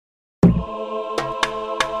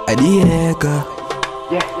I the echo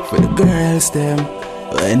for the girls them.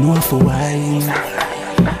 I know for wine.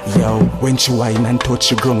 Yo, when she whine and touch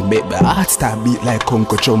the ground, baby, heart start beat like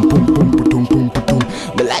conco chum, boom, boom, boom, boom, boom.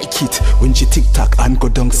 Me like it when she tick tock and go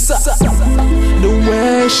down. The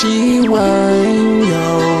way she whine,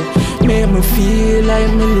 yo, make me feel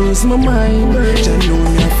like me lose my mind. She know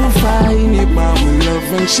me for find it, but me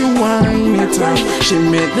love when she whine it up. She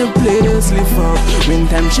make the place lift up. When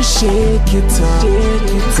time she shake it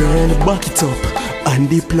up, girl, back it up. And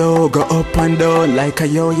the plug go up and down like a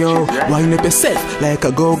yo-yo. Wind up yourself like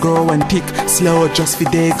a go-go and tick slow just for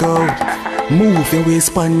they go. Move your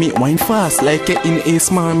waist on me, wind fast like you're in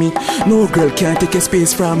Ace Mommy. No girl can't take your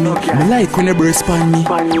space from me. Me like when you burst on me.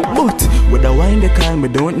 But with the wine they call me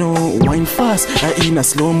don't know. Wind fast, I in a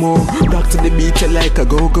slow-mo. Back to the beat like a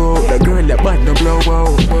go-go. The girl that bad no blow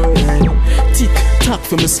out. Tick tock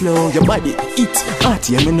for me slow. Your body eat hot,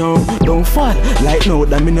 yeah me know. Don't fall like no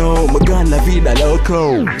that me know. Me gone la vida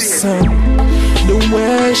loco. So the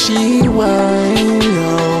way she whine,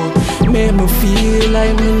 yo, make me feel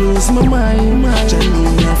like me lose my mind. She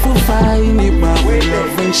know me for find it, but we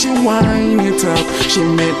love when she whine it up. She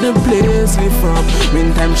make the place lift up.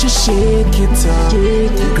 When time she shake it up.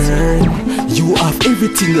 Girl, you have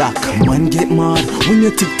everything locked. Man get mad when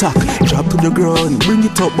you tick tock. Drop to the ground, bring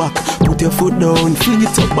it up back. Put your foot down, fling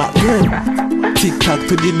it up back, girl. Tick tock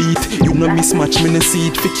to the beat, you know mismatch me no see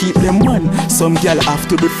it. For keep them man, some gal have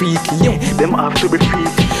to be freak. Yeah, them have to be freak.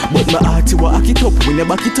 But my heart you hack it up when you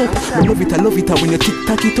back it up. I love it when you tick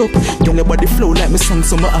tock it up. Girl your body flow like me song,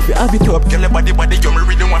 so I have it up. Girl your body, you me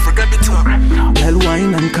really want to grab it up. Girl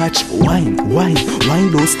wine and catch, wine,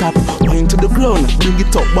 don't stop. Wine to the ground, bring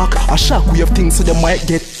it up back. A shock we have things so you might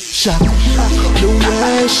get shocked. The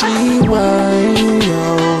way she whine,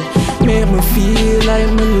 yo, make me feel like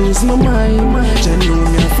me lose my mind. She know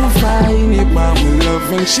me for find it, but me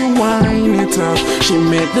love when she whine it up. She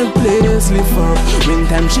make the place lift up. When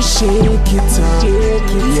time she shake it up,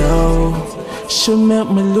 yo, she make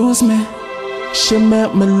me lose me. She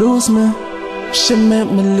make me lose me. She make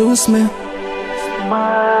me lose me.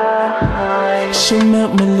 She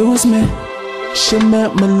make me lose me. She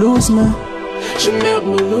make me lose me. She make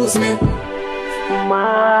me lose me.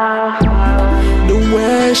 The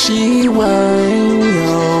way she whine,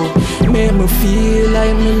 yo, make me feel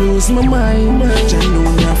like me lose my mind. She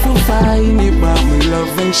know me for find it, but me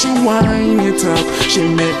love when she whine it up. She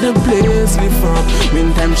make the place lift up.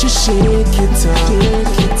 When time she shake it up.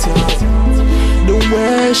 The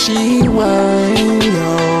way she whine,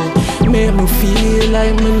 yo, make me feel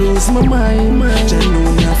like me lose my mind. She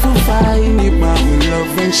know me for find it, but me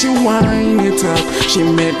love when she whine it up. She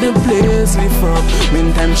make the place lift up.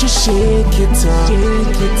 When time she shake it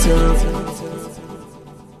up.